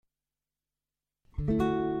And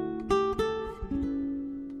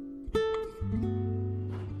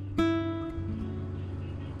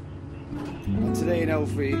today now,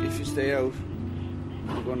 if you stay out,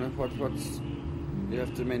 you're gonna what's you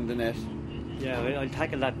have to mend the net. Yeah, I'll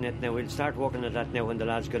tackle that net now. We'll start working at that now when the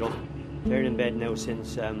lads get up. They're in bed now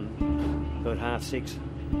since about 6:30.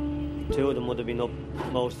 Two of them would have been up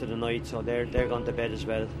most of the night, so they're gone to bed as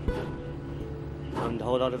well. And a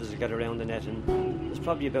whole lot of us will get around the net, and there's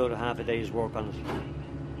probably about a half a day's work on it.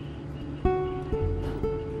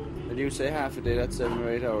 And you say half a day, that's 7 or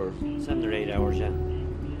 8 hours? 7 or 8 hours, yeah.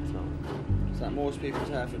 So. Is that most people's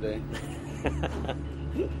half a day?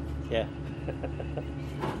 Yeah.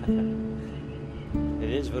 It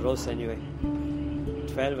is with us anyway.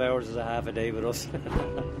 12 hours is a half a day with us.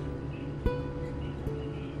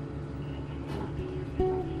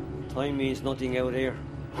 Time means nothing out here.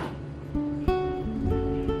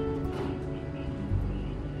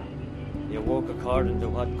 You work according to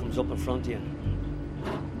what comes up in front of you.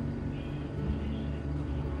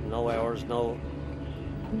 No hours, no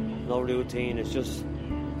routine. It's just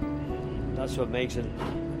that's what makes it.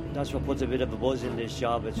 That's what puts a bit of a buzz in this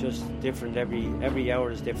job. It's just different. Every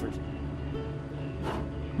hour is different.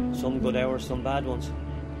 Some good hours, some bad ones.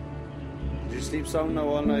 Did you sleep sound now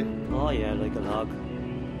all night? Oh yeah, like a log.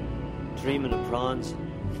 Dreaming of prawns.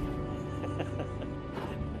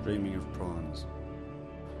 Dreaming of prawns.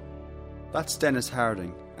 That's Dennis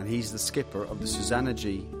Harding, and he's the skipper of the Susanna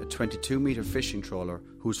G, a 22-metre fishing trawler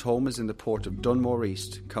whose home is in the port of Dunmore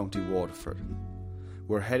East, County Waterford.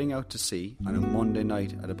 We're heading out to sea on a Monday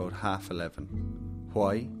night at about 11:30.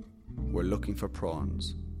 Why? We're looking for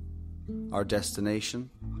prawns. Our destination?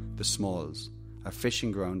 The Smalls, a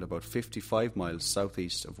fishing ground about 55 miles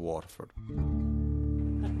southeast of Waterford.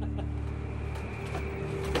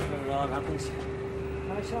 Where it all happens.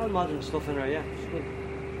 I saw all modern stuff in her, yeah. She's good.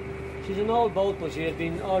 She's an old boat, but she had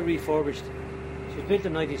been all refurbished. She was built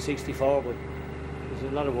in 1964, but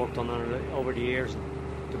there's a lot of work done on her over the years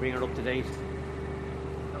to bring her up to date.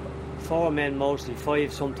 4 men mostly,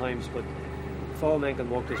 5 sometimes, but 4 men can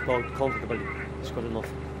work this boat comfortably. It's good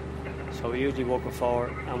enough. So we usually work with 4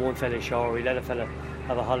 and one fella ashore. We let a fella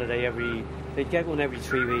have a holiday they'd get one every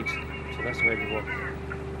 3 weeks. So that's the way we work.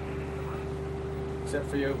 Except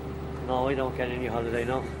for you? No, I don't get any holiday,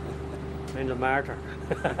 no. I'm the martyr.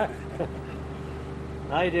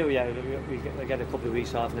 I do, yeah. I get a couple of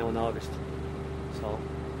weeks off now in August. So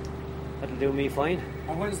that'll do me fine.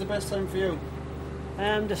 And when's the best time for you?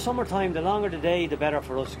 The summertime, the longer the day, the better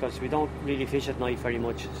for us, because we don't really fish at night very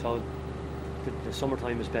much. So the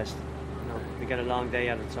summertime is best. You know, we get a long day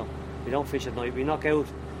at it, so we don't fish at night. We knock out.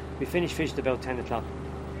 We finish fishing about 10 o'clock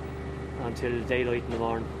until daylight in the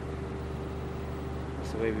morning.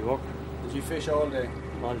 That's the way we work. Did you fish all day?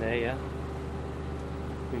 All day, yeah.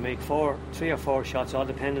 We make 3 or 4 shots, all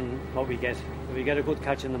depending what we get. If we get a good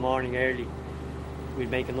catch in the morning early, we'd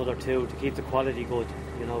make another 2 to keep the quality good.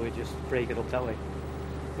 You know, we just break it up that way.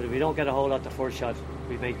 But if we don't get a whole lot the first shot,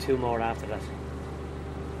 we make 2 more after that.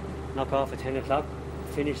 Knock off at 10 o'clock,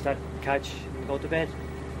 finish that catch, and go to bed.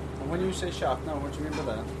 And when you say shot, now what do you mean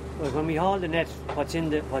by that? Well, when we haul the net, what's in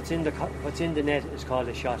the net is called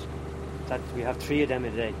a shot. That we have 3 of them a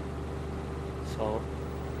day. So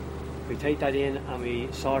we take that in and we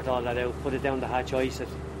sort all that out, put it down the hatch, ice it,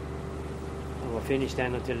 and we're finished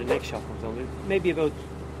then until the next shot comes on. Maybe about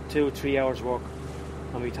 2 or 3 hours work,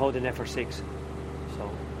 and we tow the net for 6. So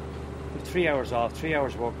 3 hours off, 3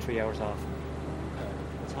 hours work, 3 hours off.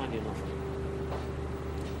 That's handy enough.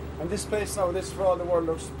 And this place now, this for all the world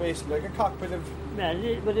looks basically like a cockpit of...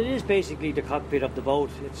 Yeah, but it is basically the cockpit of the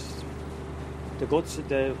boat. It's the guts,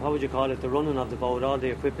 how would you call it, the running of the boat, all the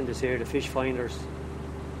equipment is here, the fish finders,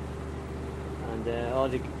 and all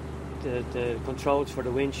the controls for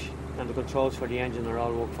the winch and the controls for the engine are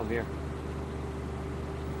all work from here.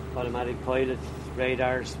 Automatic pilot,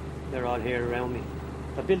 radars, they're all here around me.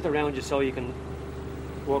 They're built around you so you can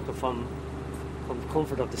work it from the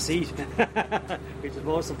comfort of the seat, which is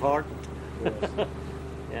most important. Yes.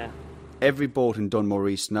 Yeah. Every boat in Dunmore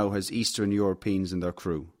East now has Eastern Europeans in their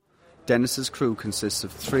crew. Dennis's crew consists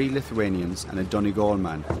of 3 Lithuanians and a Donegal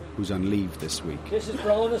man who's on leave this week. This is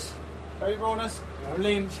Bronus. How are you, Bronus? I'm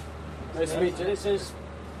Liam. Nice to meet you. This is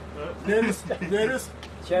Dennis.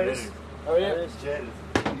 Cheris. How are you?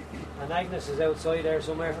 And Agnes is outside there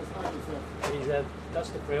somewhere. That's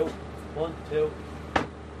the crew. 1, 2,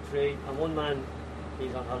 3, and one man,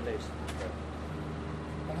 he's on holidays.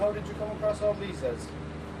 And how did you come across all these lads?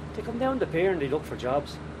 They come down the pier and they look for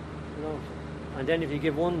jobs, you know. And then if you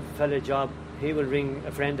give one fella a job, he will ring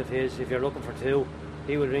a friend of his. If you're looking for 2,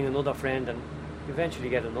 he will ring another friend, and you eventually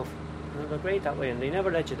get enough. You know, they're great that way, and they never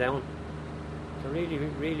let you down. They're really,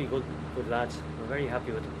 really good lads. We're very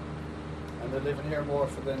happy with them. And they're living here more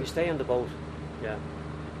for They them. stay on the boat, yeah.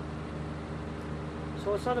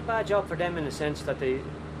 So it's not a bad job for them in the sense that they're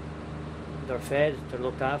fed, they're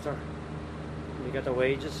looked after, they get their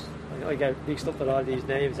wages. I get mixed up with all these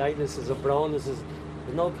names. Agnes and Brown, there's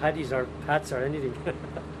no Paddies or Pats or anything.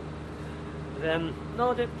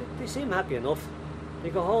 No, they seem happy enough. They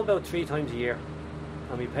go home about 3 times a year,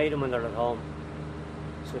 and we pay them when they're at home.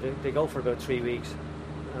 So they go for about 3 weeks,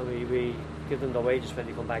 and we give them the wages when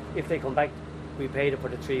they come back. If they come back, we pay them for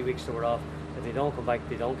the 3 weeks that we're off. If they don't come back,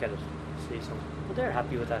 they don't get it. See, so, but they're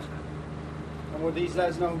happy with that. And were these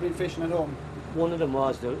lads now been fishing at home? One of them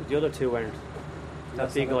was, the other 2 weren't. That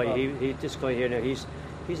That's big not a guy, problem. this guy here now, he's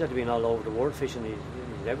had to be all over the world fishing.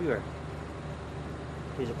 He's everywhere.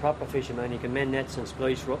 He's a proper fisherman. He can mend nets and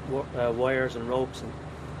splice wires and ropes and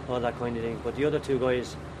all that kind of thing. But the other 2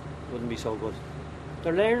 guys wouldn't be so good.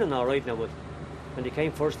 They're learning all right now, but when they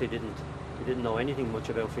came first, they didn't know anything much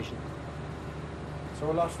about fishing. So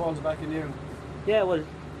a lot falls back in you. Yeah, well,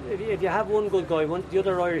 if you have one good guy, the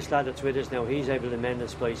other Irish lad that's with us now, he's able to mend and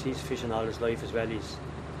splice. He's fishing all his life as well. He's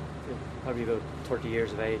probably about 30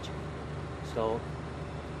 years of age. So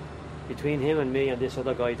between him and me and this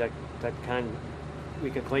other guy we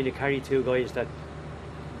can kind of carry 2 guys that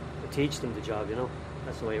teach them the job, you know.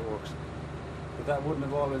 That's the way it works. But that wouldn't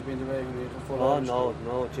have always been the way when you had a full Oh Irish crew.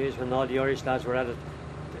 no, geez, when all the Irish lads were at it,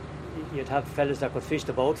 you'd have fellas that could fish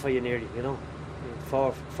the boat for you nearly, you know.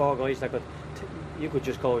 Four guys that could, you could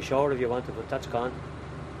just go ashore if you wanted, but that's gone.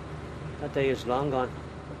 That day is long gone.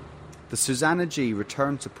 The Susanna G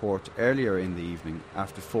returned to port earlier in the evening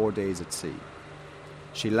after 4 days at sea.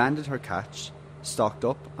 She landed her catch, stocked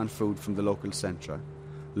up on food from the local centre,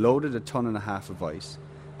 loaded 1.5 tons of ice,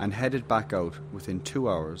 and headed back out within 2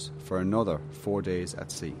 hours for another 4 days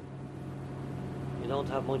at sea. You don't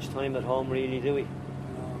have much time at home really, do we?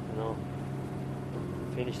 No.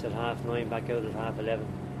 Finished at 9:30, back out at 11:30.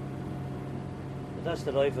 But that's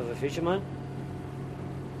the life of a fisherman.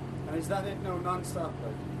 And is that it now, non-stop?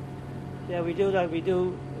 Yeah, we do that. We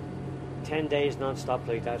do 10 days non-stop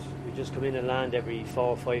like that. We just come in and land every 4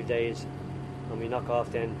 or 5 days, and we knock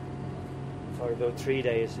off then for about 3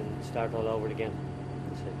 days and start all over again.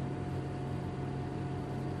 That's it.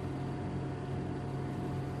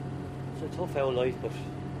 It's a tough old life, but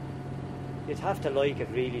you'd have to like it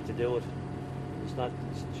really to do it. It's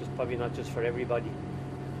just probably not just for everybody.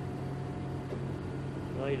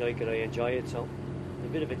 I like it, I enjoy it, so it's a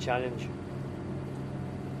bit of a challenge.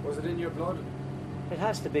 Was it in your blood? It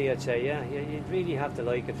has to be, I'd say, yeah. You'd really have to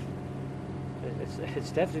like it.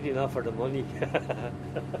 It's definitely not for the money.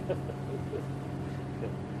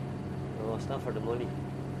 No, it's not for the money.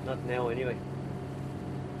 Not now, anyway.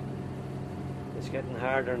 It's getting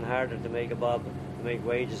harder and harder to make a bob, to make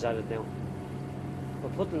wages at it now. We're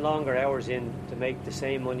putting longer hours in to make the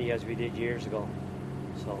same money as we did years ago.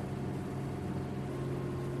 So,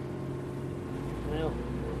 now,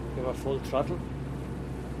 give our full throttle.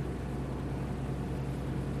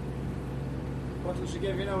 What did she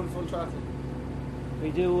give you now in full throttle? We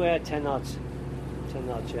do 10 knots. 10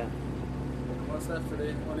 knots, yeah. What's that for the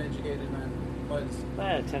uneducated man? Miles?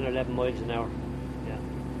 Well, 10 or 11 miles an hour, yeah.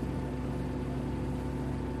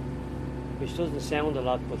 Which doesn't sound a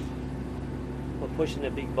lot, but we're pushing a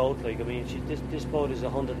big boat. Like, I mean, this boat is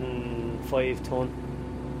 105 ton,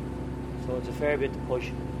 so it's a fair bit to push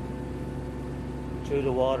through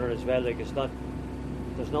the water as well. Like, it's not,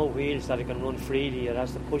 there's no wheels that it can run freely. It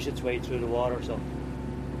has to push its way through the water, so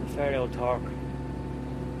a fair old torque.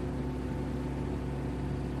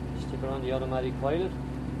 Stick her on the automatic pilot.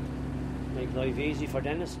 Make life easy for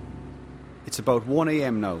Dennis. It's about 1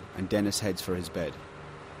 a.m. now, and Dennis heads for his bed.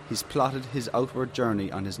 He's plotted his outward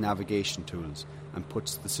journey on his navigation tools and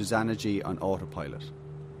puts the Susanna G on autopilot.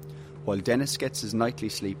 While Dennis gets his nightly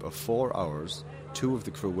sleep of 4 hours, 2 of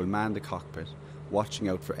the crew will man the cockpit, watching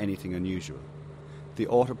out for anything unusual. The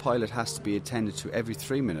autopilot has to be attended to every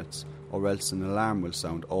 3 minutes, or else an alarm will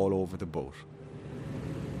sound all over the boat.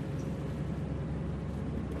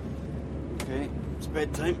 Okay, it's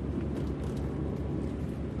bedtime.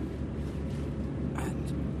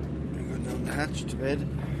 And we go down the hatch to bed.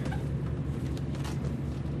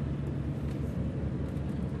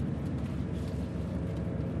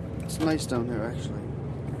 It's nice down here, actually.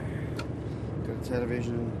 Got a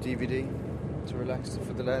television and DVD to relax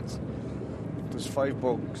for the lads. There's 5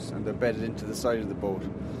 bunks and they're bedded into the side of the boat.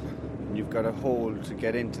 And you've got a hole to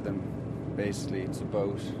get into them. Basically, it's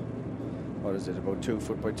about, what is it, about 2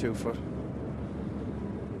 foot by 2 foot.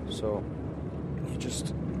 So, you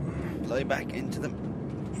just lie back into them.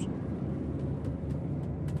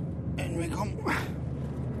 In we come.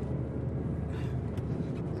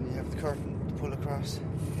 curtain to pull across.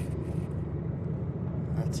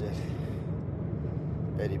 That's it.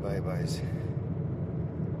 Betty bye-byes.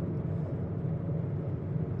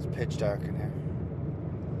 It's pitch dark in here.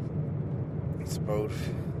 It's about,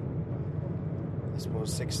 I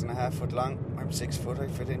suppose, 6.5 foot long. I'm 6 foot, I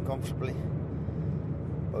fit in comfortably.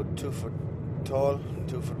 About 2 foot tall,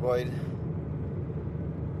 2 foot wide.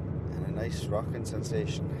 And a nice rocking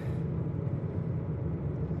sensation.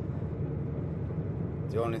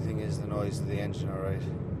 The only thing is the noise of the engine, alright.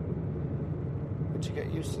 But you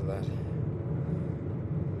get used to that.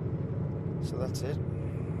 So that's it.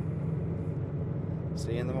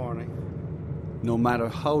 See you in the morning. No matter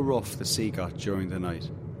how rough the sea got during the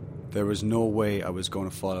night, there was no way I was going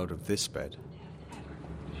to fall out of this bed.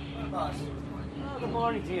 Boss, Oh, good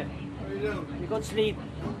morning to you. how are you doing? You got sleep?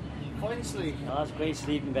 Fine sleep. Oh, that's great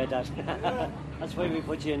sleep in bed, that. That's why we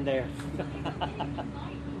put you in there.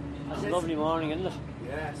 That's a lovely morning, isn't it?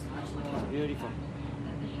 Yes, Beautiful.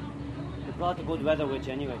 You brought the good weather with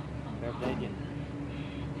you anyway. Fair play to you.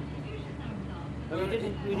 But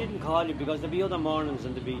we didn't call you because there'll be other mornings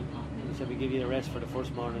and we said we give you the rest for the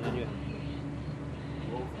first morning anyway.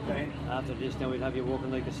 okay. After this now we'll have you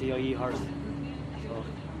walking like a CIE horse. So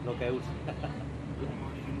look out.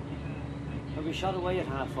 But we shot away at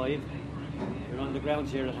 5:30. We're on the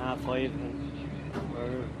grounds here at 5:30 and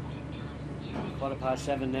we're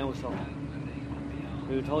 7:15 now, so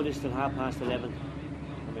we were told it's till 11:30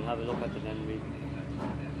 and we'll have a look at it then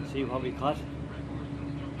we'll see what we caught.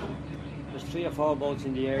 There's 3 or 4 boats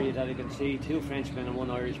in the area that I can see, 2 Frenchmen and 1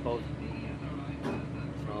 Irish boat.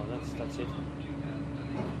 So that's it.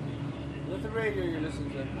 Is that the radio you're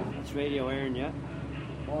listening to? That's Radio Iron, yeah.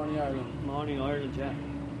 Morning Ireland. Morning Ireland, yeah.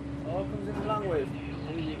 All comes in the long wave.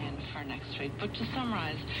 For next week, but to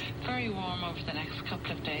summarise, very warm over the next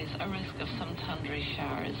couple of days, a risk of some thundery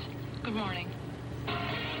showers. Good morning.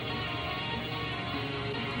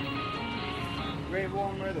 Great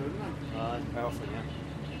warm weather, isn't it? It's powerful, yeah.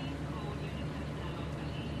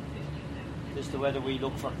 This is the weather we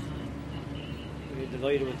look for. We're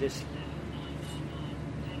delighted with this.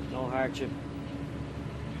 No hardship.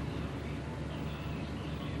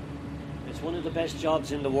 It's one of the best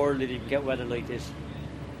jobs in the world that you can get weather like this.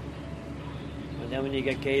 And then when you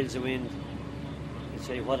get gales of wind, you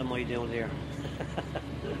say, what am I doing here?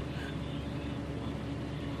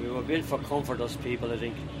 We were built for comfort, us people, I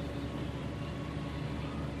think.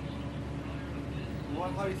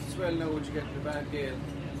 What height as well now would you get the bad gale?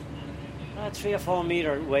 3 or 4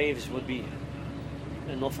 metre waves would be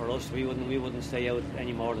enough for us. We wouldn't stay out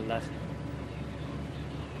any more than that.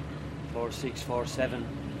 4, 6, 4, 7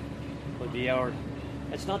 would be our.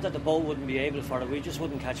 It's not that the boat wouldn't be able for it. We just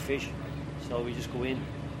wouldn't catch fish, so we just go in.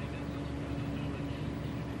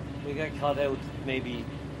 We get caught out maybe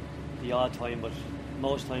the odd time, but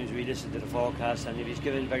most times we listen to the forecast, and if he's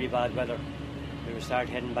given very bad weather, we will start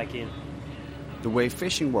heading back in. The way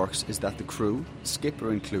fishing works is that the crew,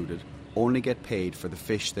 skipper included, only get paid for the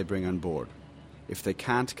fish they bring on board. If they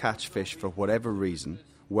can't catch fish for whatever reason,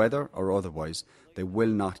 weather or otherwise, they will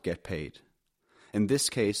not get paid. In this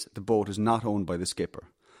case, the boat is not owned by the skipper,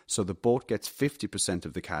 so the boat gets 50%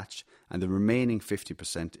 of the catch and the remaining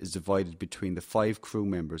 50% is divided between the 5 crew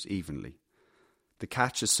members evenly. The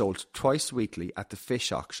catch is sold twice weekly at the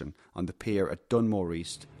fish auction on the pier at Dunmore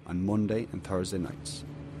East on Monday and Thursday nights.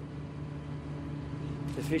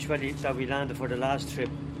 The fish that we landed for the last trip,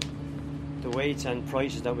 the weights and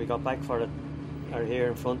prices that we got back for it are here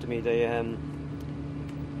in front of me. The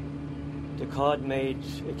cod made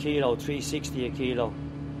a kilo, 360 a kilo.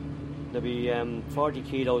 There'll be 40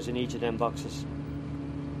 kilos in each of them boxes.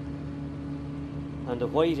 And the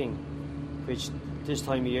whiting, which this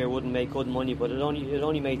time of year wouldn't make good money, but it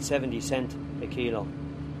only made 70 cents a kilo.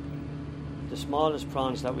 The smallest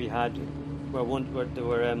prawns that we had were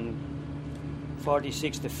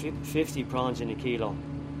 46 to 50 prawns in a kilo.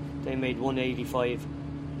 They made 185.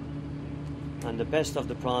 And the best of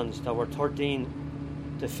the prawns that were 13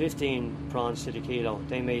 to 15 prawns to the kilo,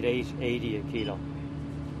 they made 880 a kilo.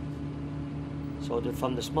 So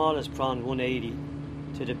from the smallest prawn 180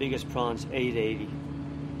 to the biggest prawns 880.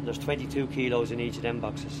 There's 22 kilos in each of them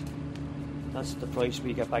boxes. That's the price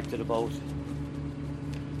we get back to the boat.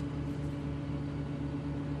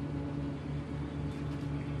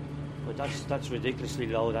 But that's ridiculously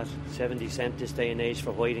low, that 70 cents this day and age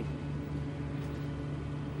for whiting.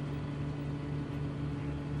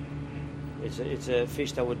 It's a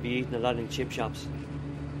fish that would be eaten a lot in chip shops.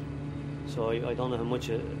 So I don't know how much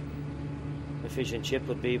a fish and chip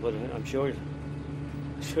would be, but I'm sure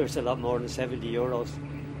it's a lot more than €70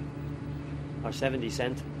 or 70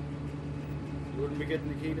 cents. You wouldn't be getting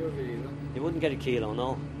a kilo of it either. You wouldn't get a kilo,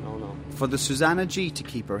 no. For the Susanna G to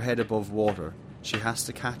keep her head above water, she has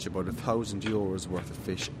to catch about €1,000 worth of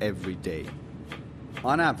fish every day.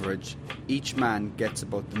 On average, each man gets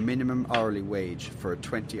about the minimum hourly wage for a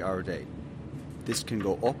 20-hour day. This can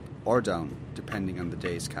go up or down depending on the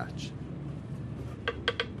day's catch.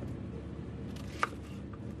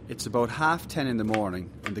 It's about 10:30 in the morning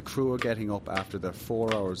and the crew are getting up after their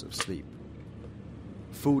 4 hours of sleep.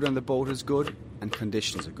 Food on the boat is good and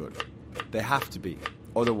conditions are good. They have to be,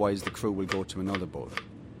 otherwise the crew will go to another boat.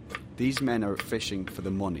 These men are fishing for the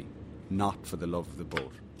money, not for the love of the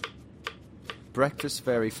boat. Breakfasts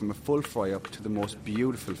vary from a full fry-up to the most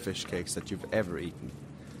beautiful fish cakes that you've ever eaten.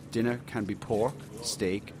 Dinner can be pork,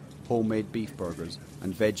 steak, homemade beef burgers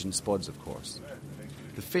and veg and spuds, of course.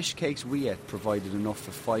 The fish cakes we ate provided enough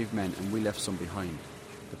for 5 men and we left some behind.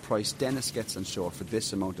 The price Dennis gets on shore for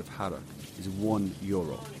this amount of haddock is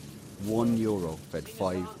 €1. €1 fed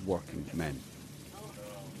 5 working men.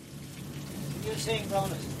 You sing,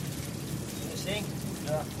 Bronis? You sing?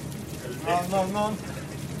 Yeah. No.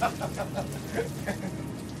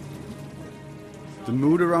 The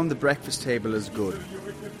mood around the breakfast table is good.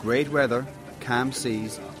 Great weather, calm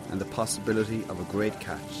seas, and the possibility of a great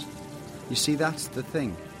catch. You see, that's the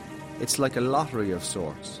thing. It's like a lottery of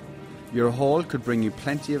sorts. Your haul could bring you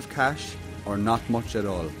plenty of cash or not much at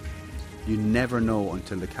all. You never know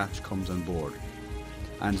until the catch comes on board.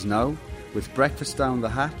 And now, with breakfast down the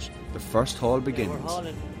hatch, the first haul begins. We're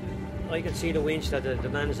hauling. I can see the winch, that the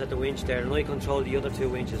man is at the winch there, and I control the other 2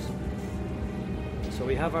 winches. So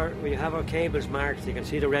we have our cables marked. You can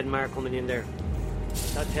see the red mark coming in there.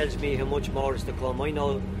 That tells me how much more is to come. I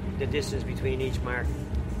know the distance between each mark.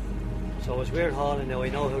 So as we're hauling now, I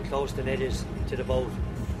know how close the net is to the boat.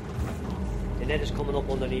 The net is coming up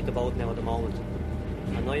underneath the boat now at the moment.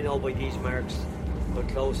 And I know by these marks how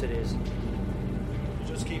close it is.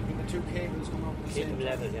 Just keeping the 2 cables going up. Keep them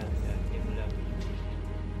level, yeah, keep them level.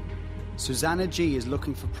 Susanna G is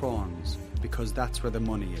looking for prawns because that's where the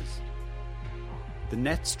money is. The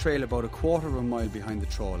nets trail about 1/4 of a mile behind the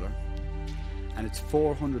trawler and it's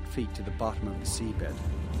 400 feet to the bottom of the seabed.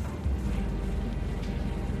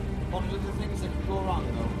 One of the things that could go wrong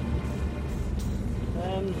though?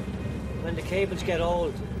 When the cables get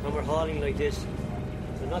old and we're hauling like this,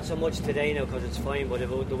 so not so much today now because it's fine, but if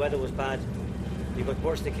the weather was bad, you could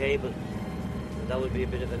burst the cable and that would be a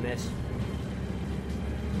bit of a mess.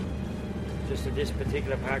 Just in this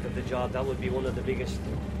particular part of the job, that would be one of the biggest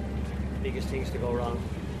things to go wrong.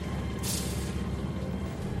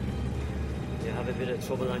 You have a bit of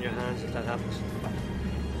trouble on your hands if that happens.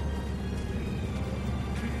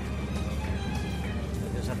 You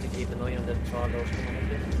just have to keep an eye on the trawlers coming up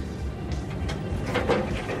there.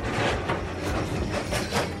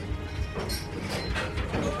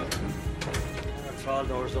 Our trawl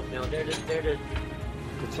doors up now.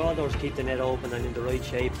 The trawl doors keep the net open and in the right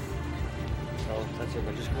shape. So that's it.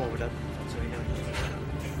 I'll just go over that. That's right now.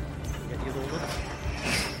 Get the other one.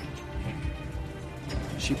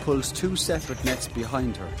 She pulls 2 separate nets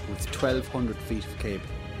behind her with 1,200 feet of cable.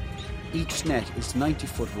 Each net is 90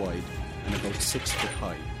 foot wide and about 6 foot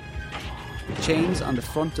high. The chains on the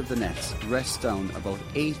front of the nets rest down about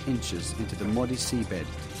 8 inches into the muddy seabed.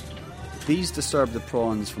 These disturb the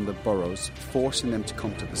prawns from the burrows, forcing them to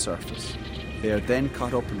come to the surface. They are then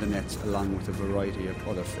caught up in the nets along with a variety of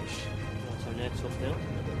other fish. That's our nets up now.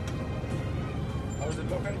 How's it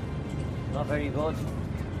looking? Not very good.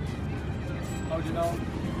 How do you know?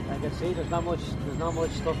 I can see there's not much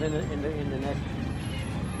stuff in the net.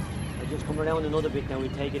 I just come around another bit now. We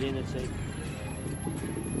take it in and see.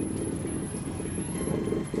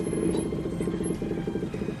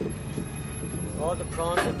 All the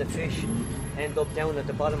prawns and the fish end up down at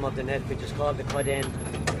the bottom of the net, which is called the cod end.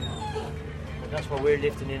 And that's what we're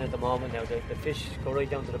lifting in at the moment now. The fish go right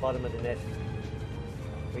down to the bottom of the net.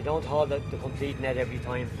 We don't haul the complete net every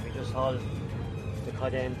time. We just haul the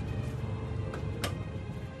cod end.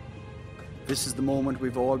 This is the moment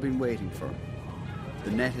we've all been waiting for.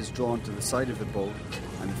 The net is drawn to the side of the boat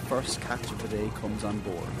and the first catch of the day comes on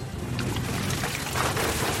board.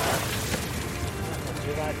 Not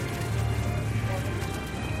too bad.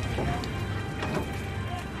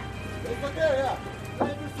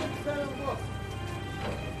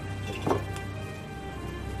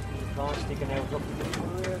 Prawn sticking out. Look.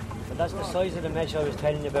 But that's the size of the mesh I was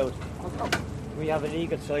telling you about. We have a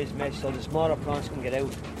legal size mesh, so the smaller prawns can get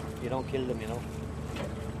out. You don't kill them, you know.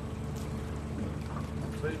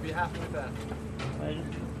 So you'd be happy with that? Well,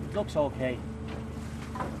 it looks okay.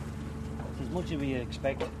 It's as much as we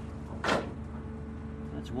expect.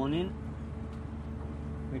 That's one in.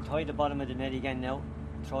 We tie the bottom of the net again now.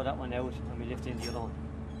 throw that one out and we lift in the other one.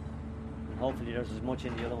 And hopefully there's as much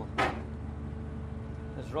in the other one.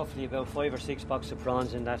 There's roughly about 5 or 6 boxes of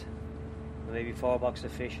prawns in that, and maybe 4 boxes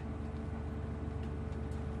of fish.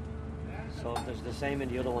 So there's the same in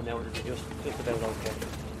the other one now, it's just about okay.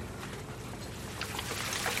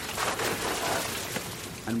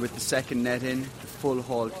 And with the second net in, the full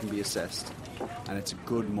haul can be assessed, and it's a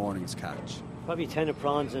good morning's catch. Probably 10 of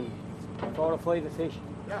prawns and 4 or 5 of fish.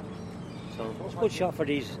 Yeah. So it's a good shot for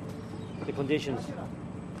the conditions.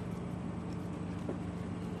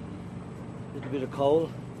 A little bit of coal.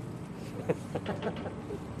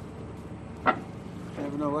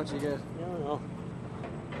 Never know what you get. Yeah, I know.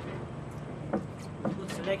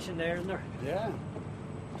 Good selection there, isn't there? Yeah.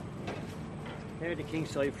 There's the king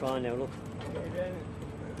side prawn now, look.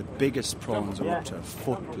 The biggest prawns are up to a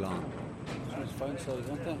foot long. That's fine size,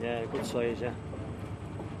 isn't it? Yeah, good size, yeah.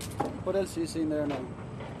 What else are you seeing there now?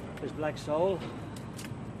 There's black sole,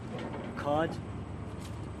 cod.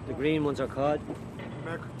 The green ones are cod.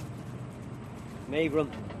 Magrum,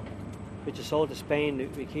 which is sold to Spain.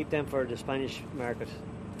 We keep them for the Spanish market.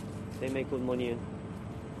 They make good money in.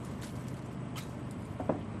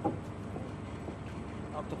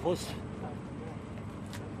 Octopus.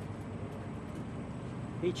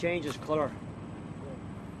 He changes colour.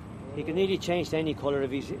 He can nearly change to any colour.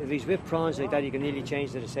 If he's with prawns like that, he can nearly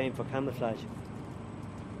change to the same for camouflage.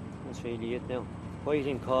 That's really it now.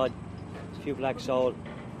 Whiting cod, a few black sole,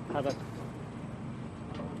 haddock.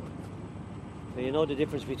 So you know the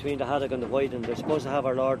difference between the haddock and the whiting. They're supposed to have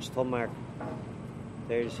our Lord's thumb mark.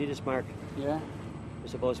 There, you see this mark? Yeah.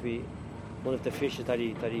 It's supposed to be one of the fishes that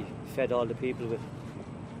he fed all the people with.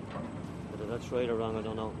 Whether that's right or wrong, I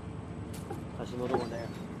don't know. That's another one there.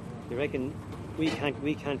 You reckon we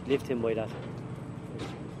can't lift him by that?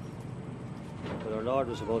 But our Lord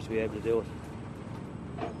was supposed to be able to do it.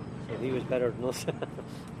 So he was better than us.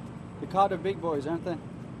 The cod are big boys, aren't they?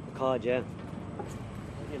 The cod, yeah.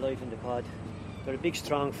 Plenty of life in the cod. They're a big,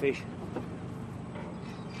 strong fish.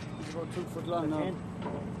 It's about 2 foot long now.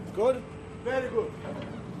 Good? Very good.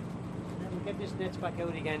 Then we'll get this nets back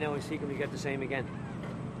out again now and see can we get the same again.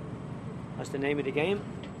 That's the name of the game.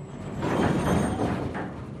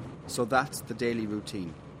 So that's the daily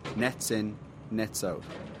routine. Nets in, nets out.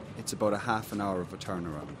 It's about a half an hour of a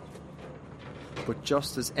turnaround. But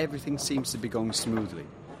just as everything seems to be going smoothly,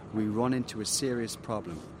 we run into a serious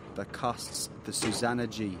problem that costs the Susanna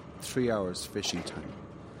G 3 hours fishing time,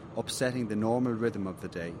 upsetting the normal rhythm of the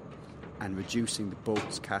day and reducing the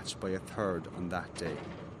boat's catch by a third on that day.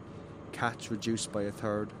 Catch reduced by a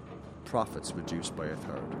third, profits reduced by a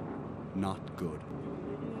third. Not good.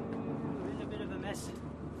 We're in a bit of a mess.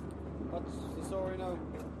 What's the story now?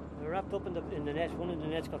 We're wrapped up in the net. One of the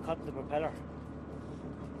nets got caught in the propeller.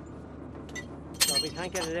 So we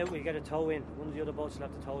can't get it out, we'll get a tow in. One of the other boats will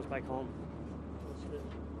have to tow us back home. That's the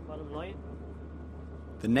bottom line.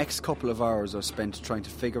 The next couple of hours are spent trying to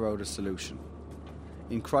figure out a solution.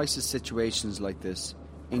 In crisis situations like this,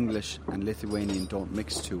 English and Lithuanian don't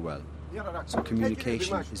mix too well, so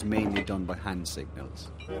communication is mainly done by hand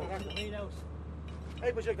signals. In the wheelhouse.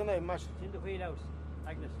 In the wheelhouse.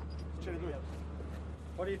 Agnes.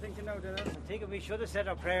 What are you thinking now, Dennis? I'm thinking we should have said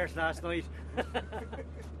our prayers last night.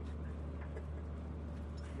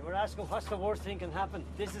 You were asking what's the worst thing can happen.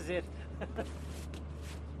 This is it.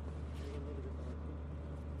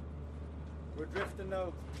 We're drifting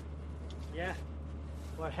now. Yeah.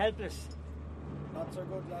 We're helpless. Not so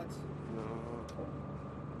good, lads.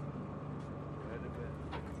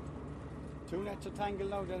 Two nets are tangled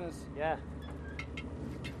now, Dennis. Yeah.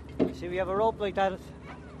 See, we have a rope like that,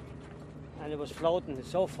 and it was floating. It's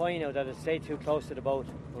so fine now that it stayed too close to the boat.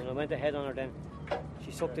 When I went ahead on her then,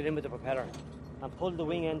 she sucked it in with the propeller and pulled the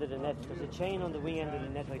wing end of the net. There's a chain on the wing end of the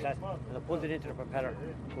net like that, and I pulled it into the propeller.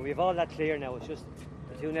 But we have all that clear now. It's just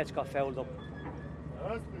the two nets got fouled up.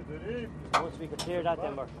 Once we could clear that,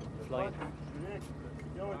 then we're flying.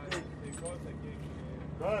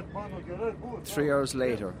 3 hours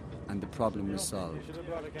later, and the problem is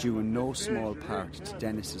solved, due in no small part to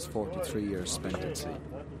Dennis's 43 years spent at sea.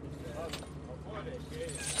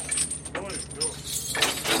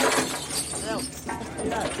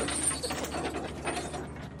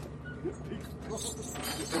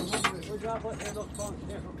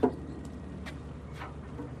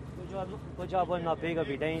 Good job, I'm not big, I'll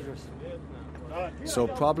be dangerous. So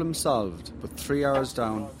problem solved, but 3 hours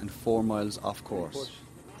down and 4 miles off course.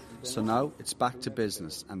 So now it's back to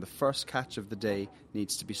business, and the first catch of the day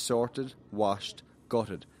needs to be sorted, washed,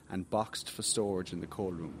 gutted and boxed for storage in the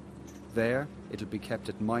cold room. There, it'll be kept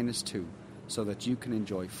at -2 so that you can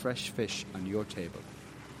enjoy fresh fish on your table.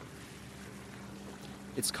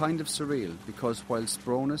 It's kind of surreal because whilst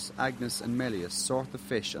Bronus, Agnes and Melius sort the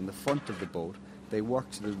fish on the front of the boat, they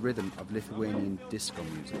work to the rhythm of Lithuanian disco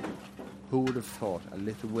music. Who would have thought a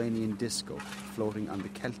Lithuanian disco floating on the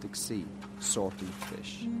Celtic Sea sorting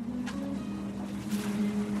fish?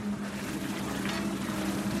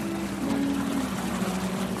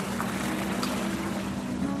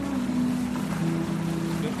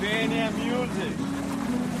 Lithuanian music.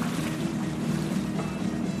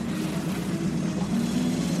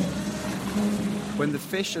 When the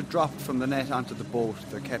fish are dropped from the net onto the boat,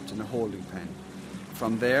 they're kept in a holding pen.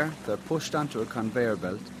 From there, they're pushed onto a conveyor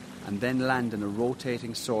belt and then land in a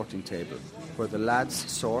rotating sorting table where the lads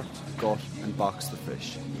sort, gut and box the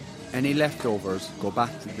fish. Any leftovers go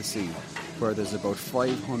back to the sea where there's about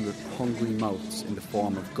 500 hungry mouths in the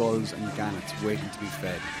form of gulls and gannets waiting to be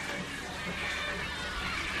fed.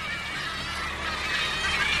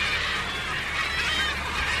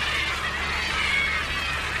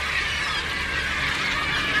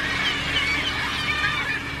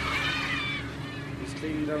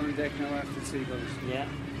 Cleaning down the deck now after the seagulls. Yeah,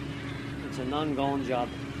 it's an ongoing job.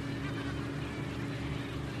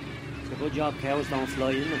 It's a good job cows don't fly,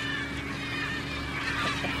 isn't it?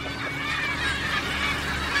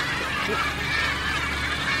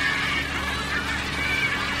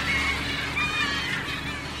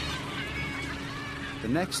 The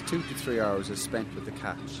next 2 to 3 hours is spent with the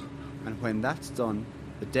catch, and when that's done,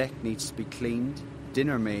 the deck needs to be cleaned,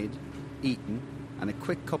 dinner made, eaten, and a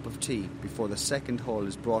quick cup of tea before the second hull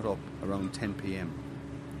is brought up around 10 p.m.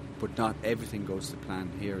 But not everything goes to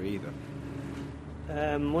plan here either.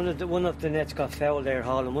 One of the nets got fouled there,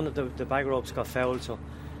 hauling. One of the bag ropes got fouled, so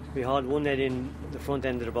we hauled one net in the front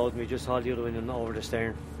end of the boat and we just hauled the other one in over the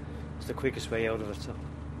stern. It's the quickest way out of it. So.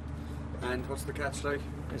 And what's the catch like?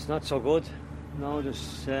 It's not so good. No,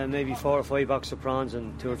 there's maybe 4 or 5 boxes of prawns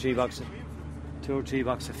and 2 or 3 boxes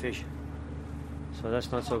of fish. So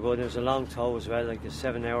that's not so good. There's a long tow as well, like it's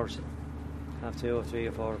 7 hours. Half 2 or 3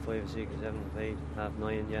 or 4 or 5 or 6 or 7 or 8, half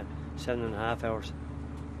 9, yeah. 7.5 hours.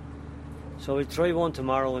 So we'll try one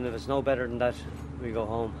tomorrow, and if it's no better than that, we go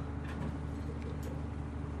home.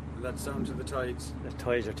 And that's down to the tides? The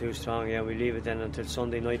tides are too strong, yeah. We leave it then until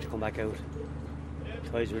Sunday night to come back out.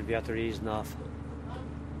 Tides will be after easing off.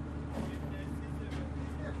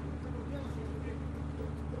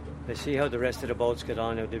 Let's see how the rest of the boats get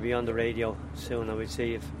on. They'll be on the radio soon, and we'll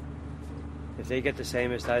see if they get the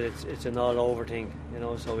same as that. It's an all-over thing, you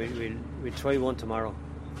know. So we'll try one tomorrow,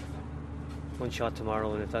 one shot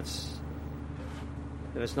tomorrow, and if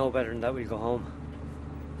it's no better than that, we'll go home.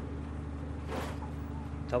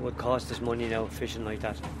 That would cost us money now, fishing like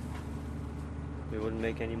that. We wouldn't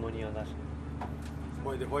make any money on that.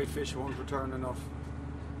 Why, the whitefish won't return enough?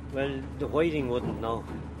 Well, the whiting wouldn't, no.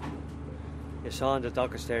 You saw on the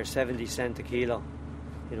dockers there, 70 cents a kilo.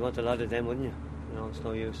 You'd want a lot of them, wouldn't you? You know, it's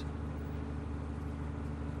no use.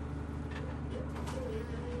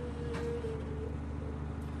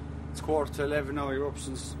 It's 11:15 now, you're up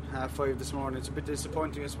since 5:30 this morning. It's a bit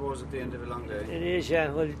disappointing, I suppose, at the end of a long day. It is,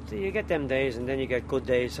 yeah. Well, you get them days and then you get good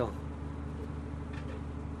days, so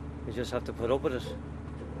you just have to put up with it.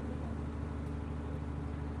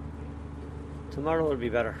 Tomorrow will be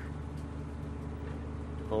better.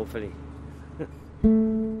 Hopefully.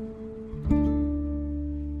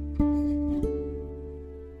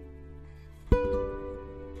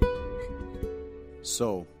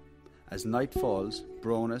 So, as night falls,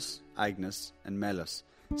 Bronus, Agnes and Mellis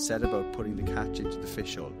set about putting the catch into the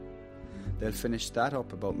fish hole. They'll finish that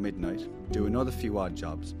up about midnight, do another few odd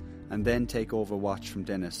jobs, and then take over watch from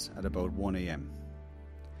Dennis at about 1 a.m.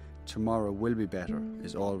 Tomorrow will be better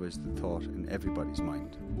is always the thought in everybody's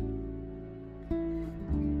mind.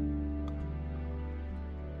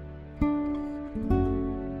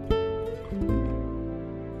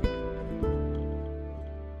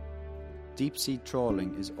 Deep-sea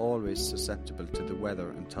trawling is always susceptible to the weather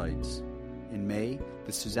and tides. In May,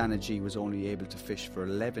 the Susanna G was only able to fish for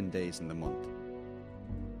 11 days in the month.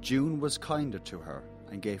 June was kinder to her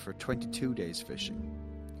and gave her 22 days fishing.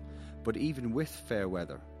 But even with fair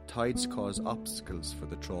weather, tides cause obstacles for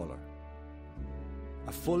the trawler.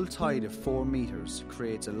 A full tide of 4 metres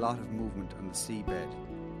creates a lot of movement on the seabed,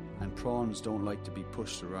 and prawns don't like to be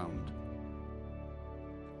pushed around.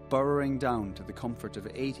 Burrowing down to the comfort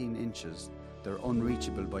of 18 inches, they're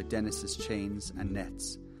unreachable by Dennis's chains and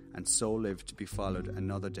nets, and so live to be followed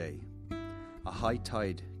another day. A high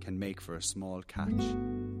tide can make for a small catch.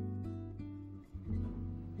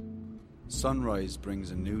 Sunrise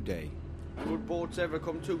brings a new day. Would boats ever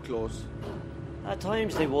come too close? At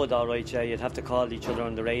times they would, all right, yeah. You'd have to call each other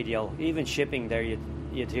on the radio. Even shipping there,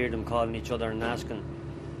 you'd hear them calling each other and asking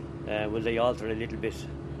will they alter a little bit?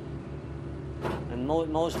 And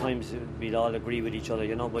most times we'd all agree with each other,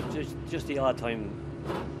 you know, but just the odd time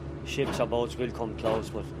ships or boats will come close,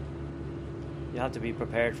 but you have to be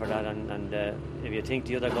prepared for that, and if you think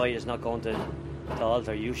the other guy is not going to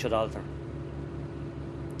alter, you should alter.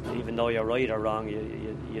 Even though you're right or wrong,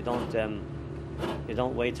 you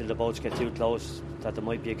don't wait till the boats get too close that there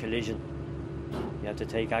might be a collision. You have to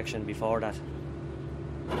take action before that.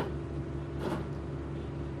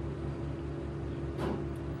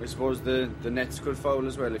 I suppose the nets could foul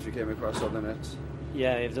as well if you came across other nets.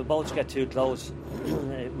 Yeah, if the boats get too close,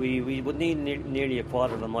 we would need nearly a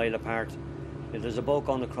quarter of a mile apart. If there's a boat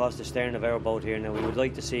going across the stern of our boat here now, we would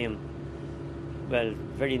like to see him, well,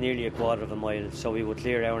 very nearly a quarter of a mile, so we would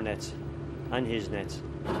clear our nets and his nets.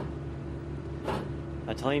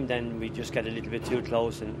 At time then we just get a little bit too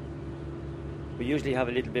close, and we usually have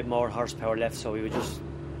a little bit more horsepower left, so we would just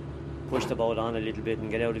push the boat on a little bit and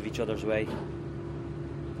get out of each other's way.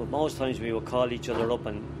 But most times we would call each other up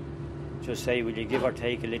and just say, will you give or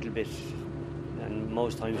take a little bit? And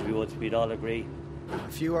most times we'd all agree.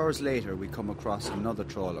 A few hours later we come across another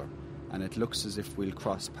trawler, and it looks as if we'll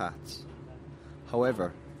cross paths.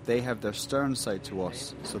 However, they have their stern side to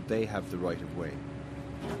us, so they have the right of way.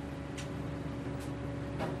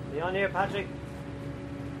 Are you on here, Patrick?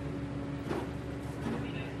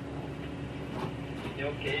 You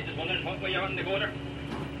okay? Just wondering what way you're on to go there.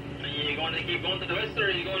 Are you going to keep going to the west, or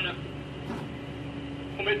are you going to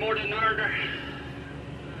come a bit more to the north?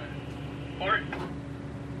 Or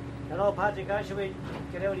Hello, Patrick. How should we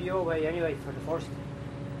get out of your way anyway for the first?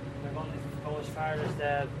 We're going to go as far as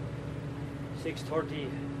the 6:30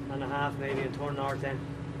 and a half maybe and turn north then.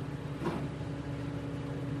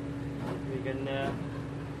 We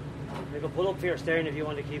can pull up for your stern if you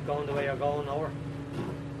want to keep going the way you're going, over.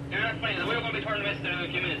 yeah, that's fine. We're going to be turning west in a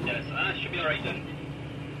few minutes, Dennis. So that should be alright then.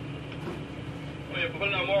 We're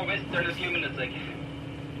pulling out more west there in a few minutes, like.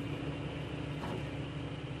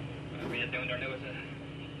 We head down there now. It's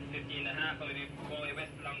 15 and a half. We'll be going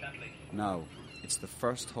west along that, like. Now, it's the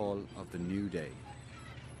first haul of the new day.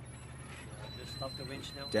 Just stop the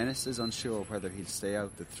winch now. Dennis is unsure whether he'll stay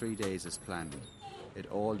out the 3 days as planned.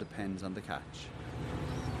 It all depends on the catch.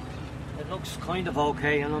 It looks kind of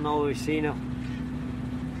okay. I don't know what we see now.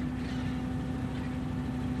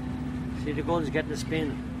 See the guns getting the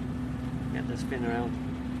spin. Getting the spin around.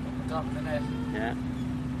 Up the top of the net. Yeah.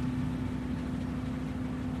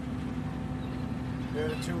 There are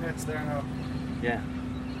the two nets there now. Yeah.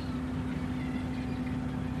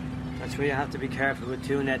 That's where you have to be careful with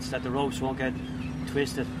two nets, that the ropes won't get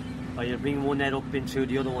twisted. Or you'll bring one net up into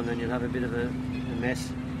the other one and you'll have a bit of a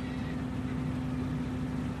mess.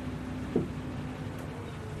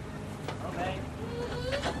 Okay.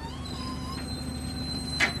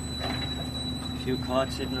 A few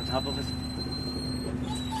cod sitting on top of it.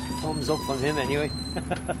 Thumbs up from him anyway.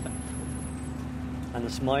 And a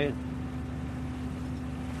smile.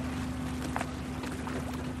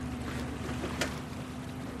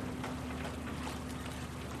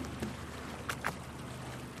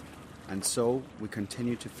 And so we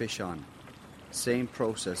continue to fish on. Same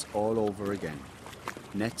process all over again.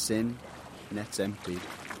 Nets in, nets emptied,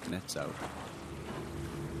 nets out.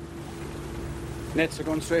 Nets are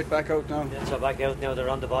going straight back out now. Nets are back out now, they're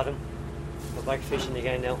on the bottom. We're back fishing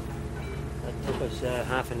again now. That took us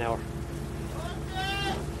half an hour.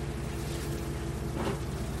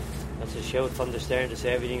 That's a shout from the stern to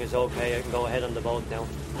say everything is okay, I can go ahead on the boat now.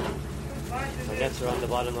 The nets are on the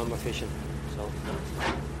bottom when we're fishing. So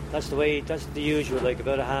that's the way, that's the usual, like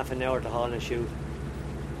about a half an hour to haul and shoot.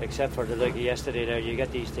 Except for the like yesterday there, you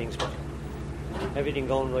get these things, but everything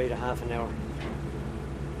going right a half an hour.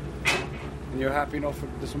 And you're happy enough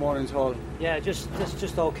with this morning's haul? Yeah, just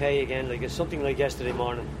okay again. Like it's something like yesterday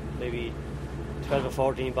morning, maybe 12 or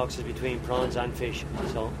 14 boxes between prawns and fish.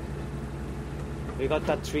 So we got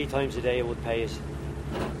that 3 times a day. It would pay us.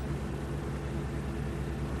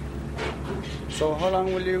 So how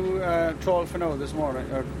long will you trawl for now this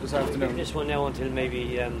morning or this afternoon? This one now until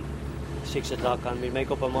maybe 6 o'clock, and we'll make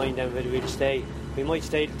up our mind then whether we'll stay. We might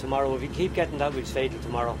stay till tomorrow. If we keep getting that, we'll stay till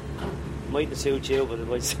tomorrow. It mightn't suit you, but it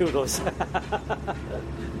might suit us.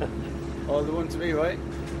 All the one to be, right?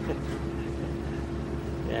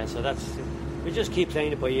 Yeah, so that's. We just keep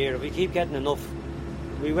playing it by ear. If we keep getting enough,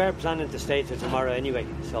 we were planning to stay till tomorrow anyway.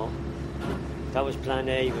 So that was plan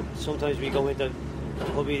A. But sometimes we go into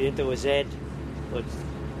probably into a Z, but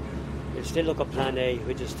we'll still look at plan A,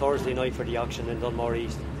 which is Thursday night for the auction in Dunmore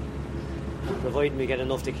East, providing we get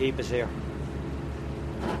enough to keep us here.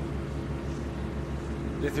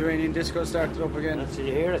 Lithuanian disco started up again. That's, you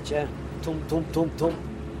hear it, yeah. Tum, tum, tum, tum.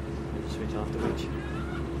 Switch off the winch.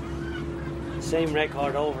 Same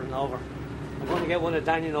record over and over. I'm going to get one of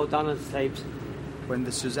Daniel O'Donnell's tapes. When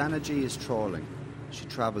the Susanna G is trawling, she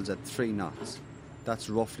travels at 3 knots. That's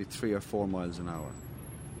roughly 3 or 4 miles an hour.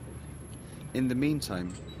 In the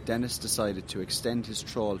meantime, Dennis decided to extend his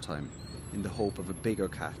trawl time in the hope of a bigger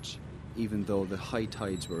catch, even though the high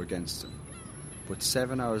tides were against him. But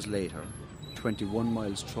 7 hours later, 21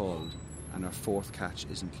 miles trawled, and our 4th catch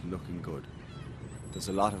isn't looking good. There's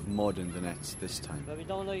a lot of mud in the nets this time. But we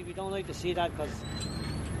don't like to see that, because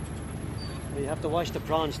you have to wash the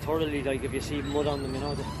prawns thoroughly, like if you see mud on them, you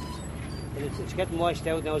know. It's getting washed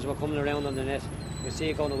out now as we're coming around on the net. You see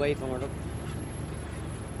it going away from her. Look.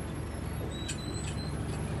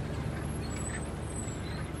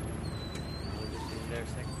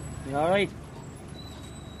 You all right?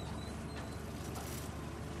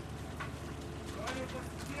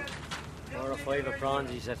 4 or 5 of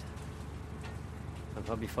prawns, he said. And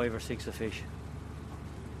probably 5 or 6 of fish.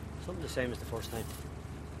 Something the same as the first time.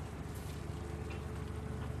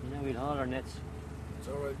 You know, we'll haul our nets. It's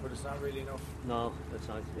alright, but it's not really enough. No, that's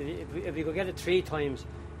not. If we could get it 3 times,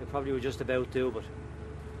 it probably would just about do, but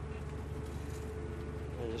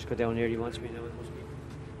I'll just go down here. He wants me now. It must be.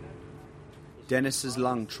 Dennis's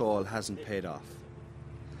long trawl hasn't paid off.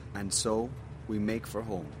 And so, we make for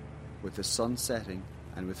home, with the sun setting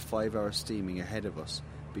and with 5 hours steaming ahead of us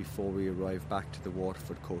before we arrive back to the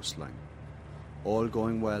Waterford coastline. All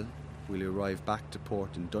going well, we'll arrive back to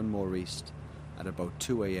port in Dunmore East at about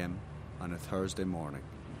 2 a.m. on a Thursday morning.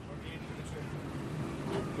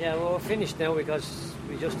 Yeah, well, we're finished now because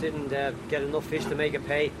we just didn't get enough fish to make it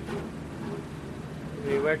pay.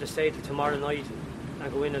 We were to stay till tomorrow night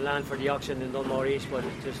and go in and land for the auction in Dunmore East, but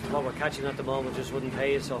just what we're catching at the moment just wouldn't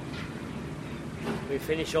pay us, so we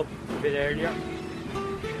finish up a bit earlier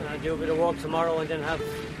and do a bit of work tomorrow and then have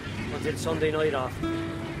until Sunday night off.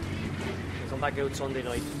 We'll come back out Sunday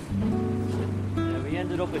night. We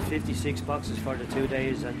ended up with 56 boxes for the 2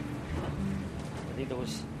 days, and I think there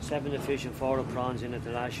was 7 of fish and 4 of prawns in at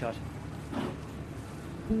the last shot.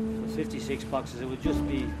 So 56 boxes, it would just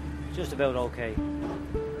be just about okay.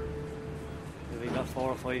 If we got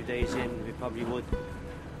 4 or 5 days in, we probably would.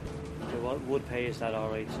 It would pay us that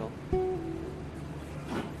alright, so.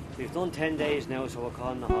 We've done 10 days now, so we're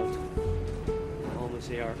calling a halt. Go home and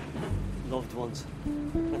see our loved ones.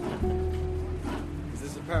 Is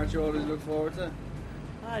this the part you always look forward to?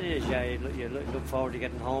 It is, yeah. You look forward to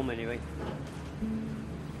getting home anyway.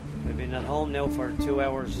 We've been at home now for 2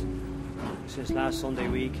 hours since last Sunday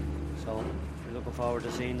week, so we're looking forward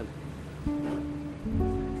to seeing them.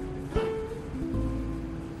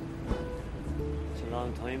 It's a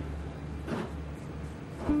long time.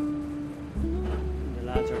 And the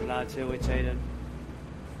lads are glad too. I'd say that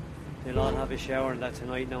they'll all have a shower and that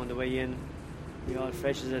tonight now on the way in. Be all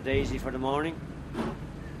fresh as a daisy for the morning.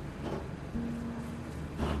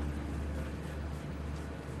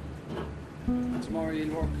 Tomorrow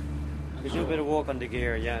you'll work? We do a bit of work on the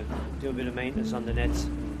gear, yeah. Do a bit of maintenance on the nets.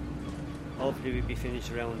 Hopefully we'll be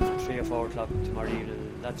finished around 3 or 4 o'clock tomorrow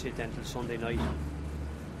evening. That's it then till Sunday night.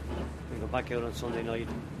 We go back out on Sunday night,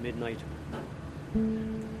 midnight.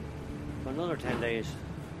 For another 10 days.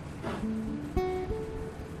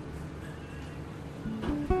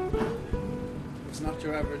 It's not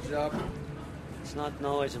your average job? It's not,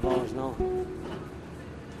 no, I suppose, no.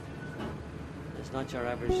 It's not your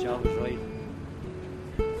average job, is right.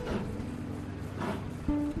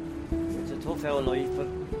 It's a tough old life, but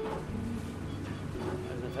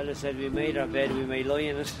as the fella said, we made our bed, we may lie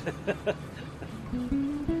in it.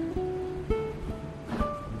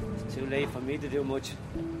 It's too late for me to do much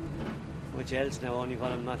else now, only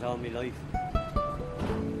what I'm not all my life. How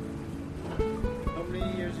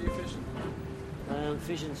many years are you fishing? I'm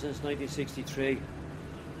fishing since 1963.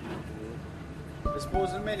 I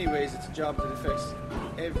suppose in many ways it's a job that affects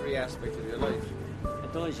every aspect of your life.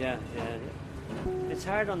 It does, yeah. It's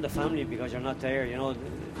hard on the family because you're not there, you know.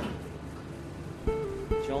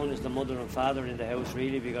 Joan is the mother and father in the house,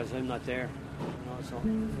 really, because I'm not there. You know, so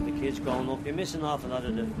the kids growing up, you miss an awful lot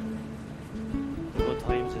of the good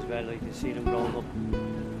times as well. Like you see them growing up.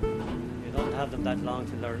 You don't have them that long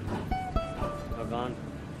till they're gone.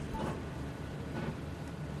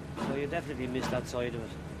 So you definitely miss that side of it.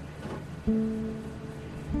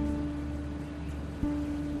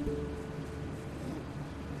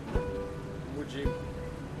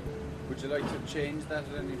 Would you like to change that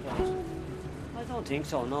at any point? I don't think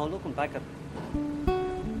so, no. Looking back at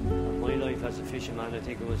my life as a fisherman, I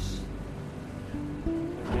think it was...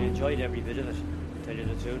 I enjoyed every bit of it, to tell you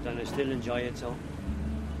the truth, and I still enjoy it, so...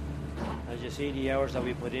 As you see the hours that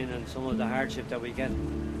we put in and some of the hardship that we get,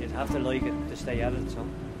 you'd have to like it to stay at it, so...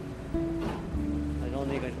 I don't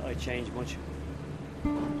think I'd change much.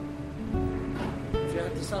 If you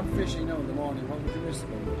had to stop fishing now in the morning, what would you miss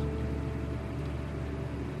about it?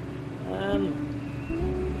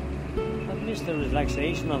 I've missed the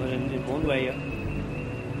relaxation of it in one way.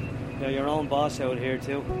 You're your own boss out here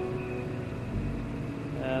too.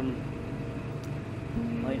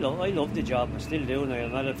 I love the job. I still do now.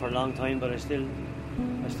 I've had it for a long time, but I still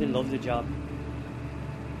love the job.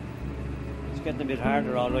 It's getting a bit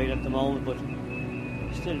harder, all right, at the moment, but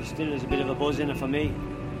still there's a bit of a buzz in it for me.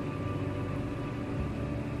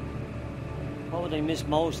 What would I miss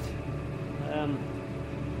most?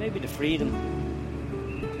 Maybe the freedom.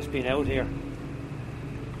 Just being out here.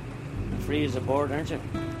 Free as a bird, aren't you?